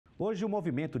Hoje o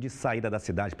movimento de saída da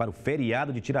cidade para o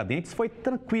feriado de Tiradentes foi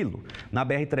tranquilo. Na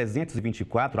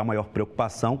BR-324, a maior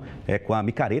preocupação é com a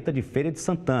micareta de Feira de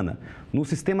Santana. No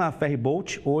sistema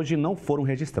ferryboat, hoje não foram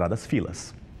registradas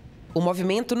filas. O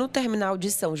movimento no terminal de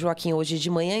São Joaquim hoje de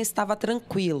manhã estava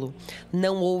tranquilo.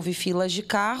 Não houve filas de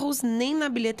carros nem na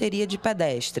bilheteria de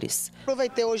pedestres.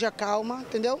 Aproveitei hoje a calma,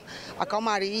 entendeu? A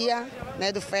calmaria,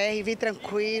 né, do ferry, vim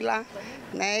tranquila,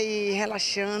 né, e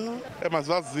relaxando. É mais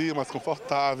vazio, mais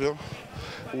confortável,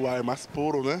 o ar é mais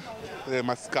puro, né? É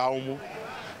mais calmo,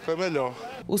 foi melhor.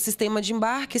 O sistema de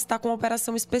embarque está com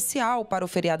operação especial para o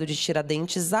feriado de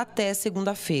Tiradentes até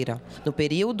segunda-feira. No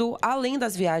período, além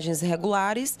das viagens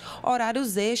regulares,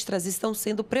 horários extras estão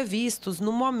sendo previstos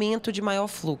no momento de maior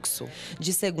fluxo.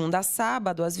 De segunda a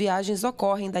sábado, as viagens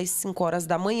ocorrem das 5 horas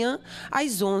da manhã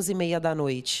às 11h30 da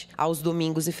noite. Aos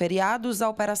domingos e feriados, a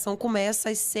operação começa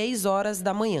às 6 horas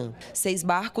da manhã. 6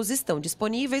 barcos estão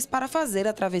disponíveis para fazer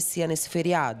a travessia nesse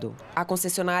feriado. A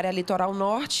concessionária Litoral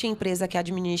Norte, empresa que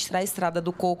administra a estrada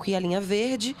do Coco e a linha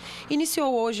verde,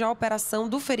 iniciou hoje a operação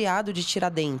do feriado de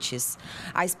Tiradentes.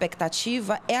 A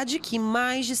expectativa é a de que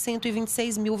mais de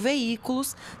 126 mil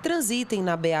veículos transitem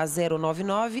na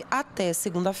BA-099 até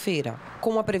segunda-feira.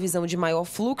 Com a previsão de maior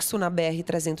fluxo na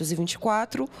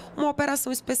BR-324, uma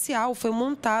operação especial foi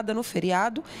montada no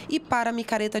feriado e para a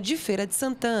micareta de Feira de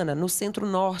Santana, no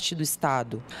centro-norte do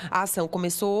estado. A ação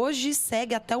começou hoje e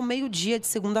segue até o meio-dia de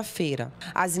segunda-feira.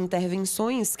 As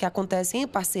intervenções, que acontecem em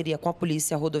parceria com a Polícia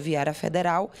Rodoviária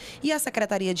Federal e a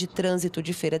Secretaria de Trânsito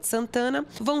de Feira de Santana,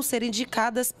 vão ser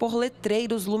indicadas por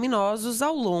letreiros luminosos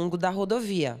ao longo da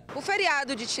rodovia. O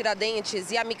feriado de Tiradentes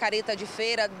e a micareta de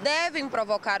feira devem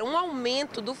provocar um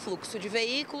aumento do fluxo de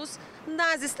veículos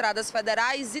nas estradas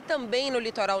federais e também no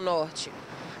litoral norte.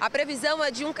 A previsão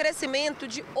é de um crescimento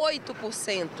de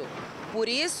 8%. Por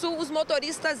isso, os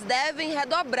motoristas devem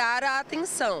redobrar a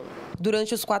atenção.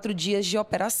 Durante os 4 dias de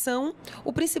operação,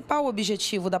 o principal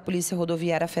objetivo da Polícia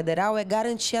Rodoviária Federal é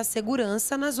garantir a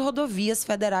segurança nas rodovias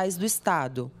federais do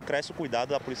estado. Cresce o cuidado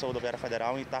da Polícia Rodoviária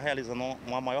Federal em estar realizando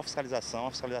uma maior fiscalização,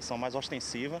 uma fiscalização mais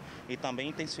ostensiva e também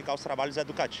intensificar os trabalhos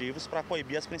educativos para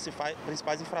coibir as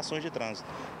principais infrações de trânsito,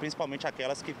 principalmente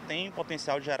aquelas que têm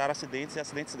potencial de gerar acidentes e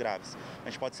acidentes graves. A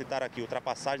gente pode citar aqui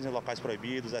ultrapassagens em locais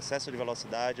proibidos, excesso de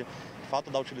velocidade,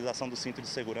 falta da utilização do cinto de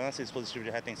segurança e dispositivo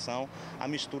de retenção, a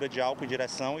mistura de álcool em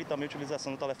direção e também a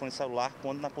utilização do telefone celular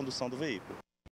quando na condução do veículo.